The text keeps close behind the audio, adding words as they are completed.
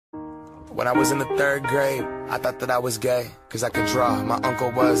When I was in the 3rd grade, I thought that I was gay, cause I could draw, my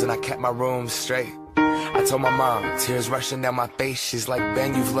uncle was, and I kept my room straight. I told my mom, tears rushing down my face, she's like,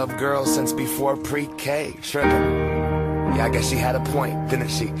 Ben, you've loved girls since before pre-K. Trippin'. Yeah, I guess she had a point, didn't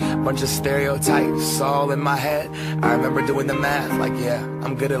she? Bunch of stereotypes all in my head. I remember doing the math, like, yeah,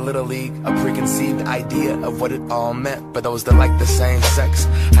 I'm good at Little League. A preconceived idea of what it all meant. But those that like the same sex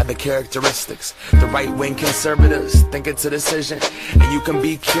had the characteristics. The right-wing conservatives think it's a decision, and you can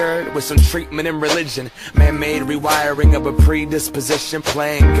be cured with some treatment in religion. Man-made rewiring of a predisposition,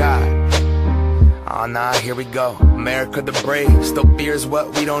 playing God. Oh nah, here we go. America the brave still fears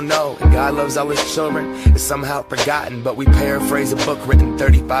what we don't know. And God loves all his children, it's somehow forgotten, but we paraphrase a book written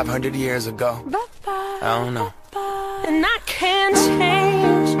 3,500 years ago. I don't know. And I can't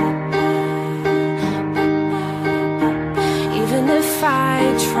change, even if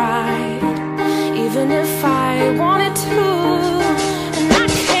I tried, even if I wanted to. And I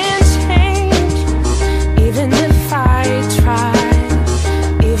can't change, even if I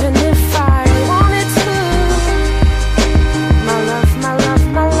tried, even if I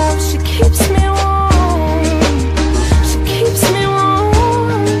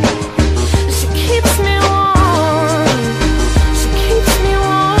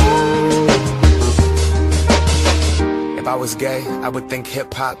If I was gay, I would think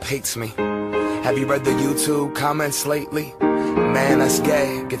hip-hop hates me. Have you read the YouTube comments lately? Man, that's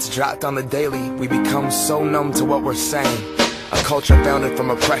gay, gets dropped on the daily. We become so numb to what we're saying. A culture founded from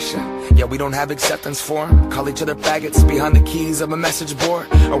oppression, yet we don't have acceptance for 'em. Call each other faggots behind the keys of a message board.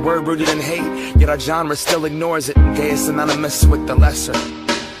 A word rooted in hate, yet our genre still ignores it. Gay is synonymous with the lesser.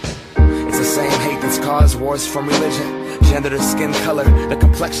 It's the same hate that's caused wars from religion, gender to skin color, the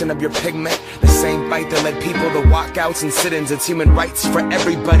complexion of your pigment. The same fight that led people to walkouts and sit-ins. It's human rights for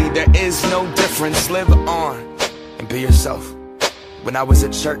everybody, there is no difference. Live on and be yourself. When I was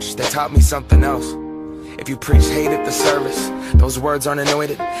at church, they taught me something else. If you preach hate at the service, those words aren't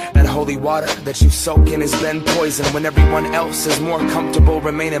anointed. That holy water that you soak in has been poisoned. When everyone else is more comfortable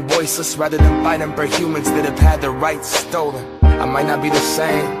remaining voiceless, rather than fighting for humans that have had their rights stolen. I might not be the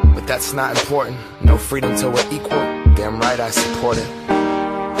same, but that's not important. No freedom till we're equal, damn right I support it.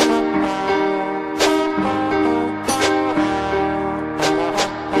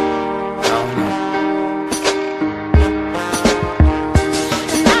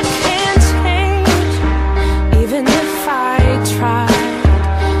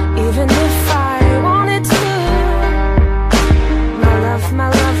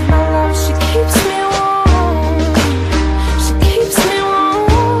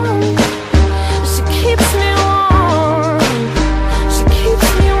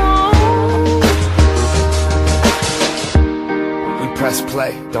 Press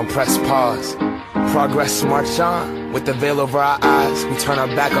play, don't press pause. Progress march on, with the veil over our eyes. We turn our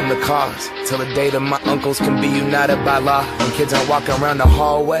back on the cause, till the day that my uncles can be united by law. When kids aren't walking around the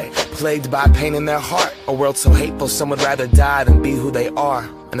hallway, plagued by pain in their heart. A world so hateful, some would rather die than be who they are.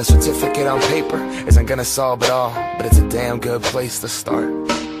 And a certificate on paper isn't gonna solve it all, but it's a damn good place to start.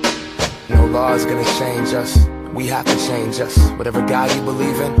 No law is gonna change us, we have to change us. Whatever God you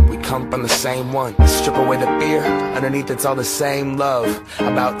believe in, we come from the same one. Strip away the fear, underneath it's all the same love.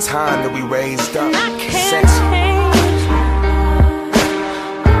 About time that we raised up. I can't change.